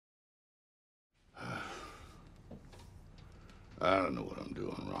I don't know what I'm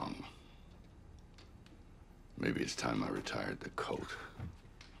doing wrong. Maybe it's time I retired the coat.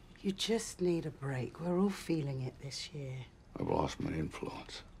 You just need a break. We're all feeling it this year. I've lost my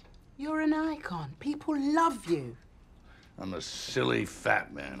influence. You're an icon. People love you. I'm a silly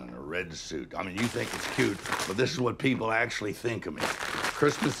fat man in a red suit. I mean, you think it's cute, but this is what people actually think of me.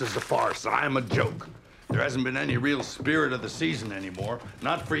 Christmas is a farce. I am a joke. There hasn't been any real spirit of the season anymore.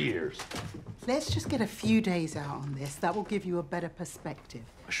 Not for years. Let's just get a few days out on this. That will give you a better perspective.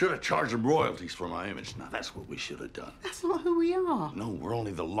 I should have charged them royalties for my image. Now, that's what we should have done. That's not who we are. No, we're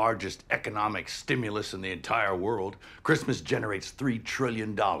only the largest economic stimulus in the entire world. Christmas generates $3 trillion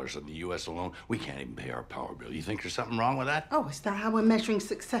in the U.S. alone. We can't even pay our power bill. You think there's something wrong with that? Oh, is that how we're measuring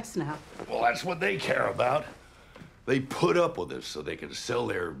success now? Well, that's what they care about. They put up with us so they can sell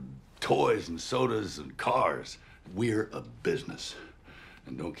their toys and sodas and cars. We're a business.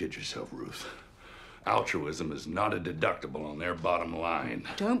 And don't kid yourself, Ruth. Altruism is not a deductible on their bottom line.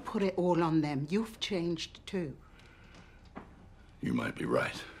 Don't put it all on them. You've changed too. You might be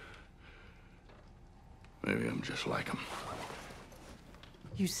right. Maybe I'm just like them.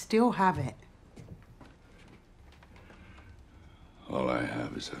 You still have it. All I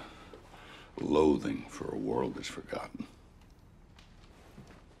have is a loathing for a world that's forgotten.